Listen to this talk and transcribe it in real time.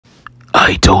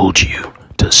I told you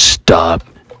to stop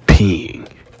peeing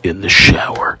in the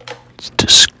shower. It's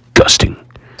disgusting.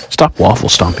 Stop waffle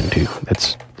stomping too.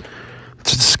 That's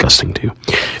disgusting too.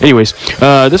 Anyways,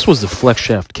 this was the Flex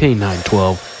Shaft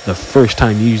K9-12. The first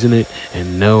time using it,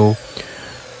 and no,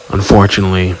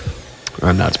 unfortunately,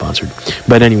 I'm not sponsored.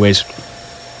 But anyways,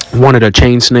 wanted a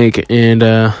chain snake, and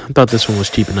thought this one was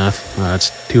cheap enough.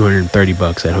 It's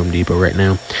 $230 at Home Depot right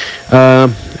now.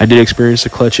 I did experience the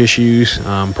clutch issues.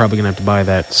 I'm probably gonna have to buy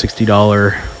that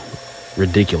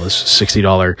ridiculous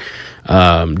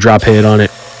 $60 drop head on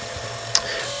it.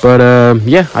 But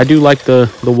yeah, I do like the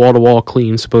wall-to-wall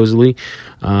clean, supposedly.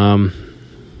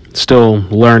 Still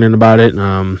learning about it.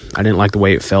 I didn't like the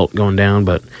way it felt going down,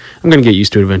 but I'm gonna get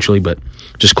used to it eventually. But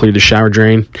just cleared the shower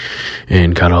drain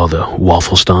and got all the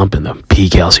waffle stomp and the pea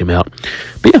calcium out.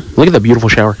 But yeah, look at that beautiful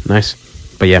shower. Nice.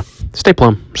 But yeah, stay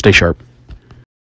plumb, stay sharp.